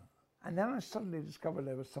while. And then I suddenly discovered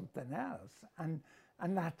there was something else. And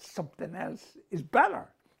that something else is better.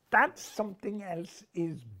 That something else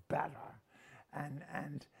is better.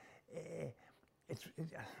 And it's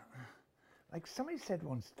like somebody said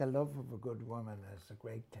once, the love of a good woman is a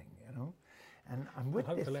great thing, And I'm with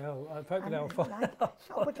hopefully I'll find out.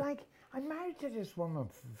 No, but like, I'm married to this woman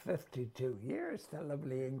for 52 years, the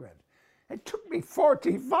lovely Ingrid. It took me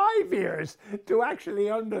 45 years to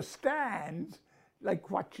actually understand,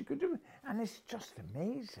 like, what she could do. And it's just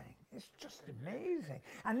amazing. It's just amazing.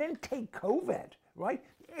 And then take COVID, right?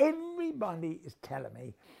 Everybody is telling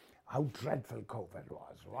me how dreadful COVID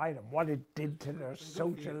was, right? And what it did to their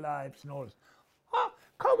social lives and all this. Oh,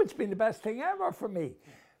 COVID's been the best thing ever for me.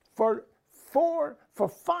 For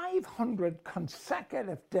 500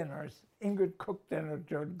 consecutive dinners, Ingrid cooked dinner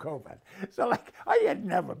during COVID. So like, I had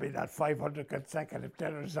never been at 500 consecutive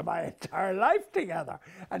dinners in my entire life together.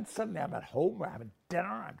 And suddenly I'm at home, we're having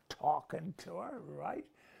dinner, I'm talking to her, right?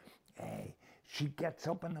 She gets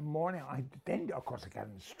up in the morning, then of course I get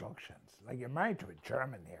instructions. Like, you're married to a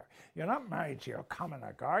German here. You're not married to your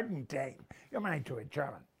commoner garden dame. You're married to a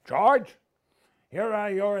German. George, here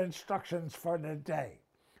are your instructions for the day.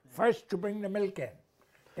 First, to bring the milk in.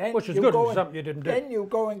 Then which is good, it's something you didn't do. Then you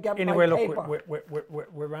go and get anyway, my look, paper.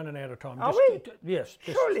 we're running out of time. Are we? Yes.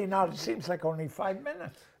 Surely not, it seems like only 5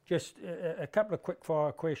 minutes. Just a couple of quick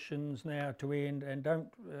fire questions now to end, and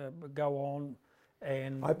don't go on.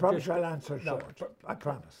 And I promise I'll answer short. I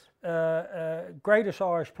promise. Greatest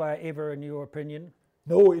Irish player ever, in your opinion?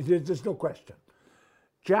 No, there's no question.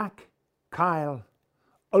 Jack, Kyle,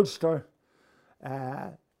 Ulster,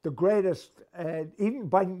 the greatest, even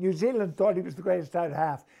by New Zealand thought he was the greatest out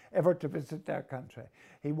half ever to visit their country.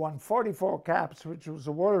 He won 44 caps, which was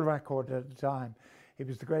a world record at the time. He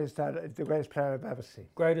was the greatest player I've ever seen.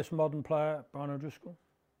 Greatest modern player, Brian O'Driscoll?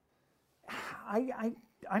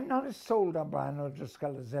 I'm not as sold on Brian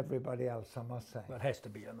O'Driscoll as everybody else, I must say. Well, it has to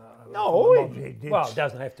be. No, well, it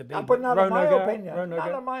doesn't have to be. But not in my opinion.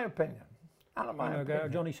 Not in my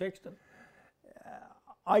opinion. Johnny Sexton?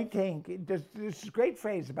 I think there's this great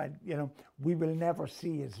phrase about, we will never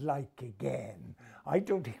see his like again. I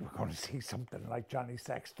don't think we're going to see something like Johnny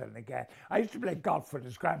Sexton again. I used to play golf with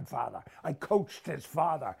his grandfather. I coached his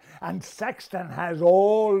father. And Sexton has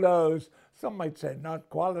all those some might say not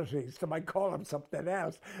qualities, some might call him something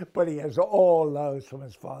else, but he has all those from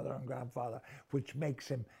his father and grandfather, which makes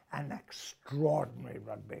him an extraordinary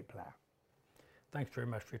rugby player. Thanks very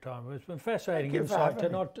much for your time. It's been fascinating Thank you for insight to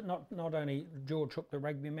having me. not only George Hook, the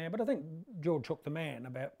rugby man, but I think George Hook, the man,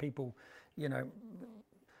 about people, you know,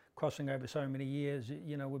 crossing over so many years.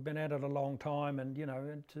 You know, we've been at it a long time, and you know,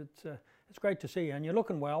 it's great to see you. And you're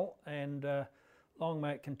looking well, and long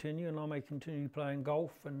may it continue, and long may you continue playing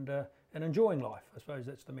golf and enjoying life. I suppose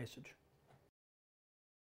that's the message.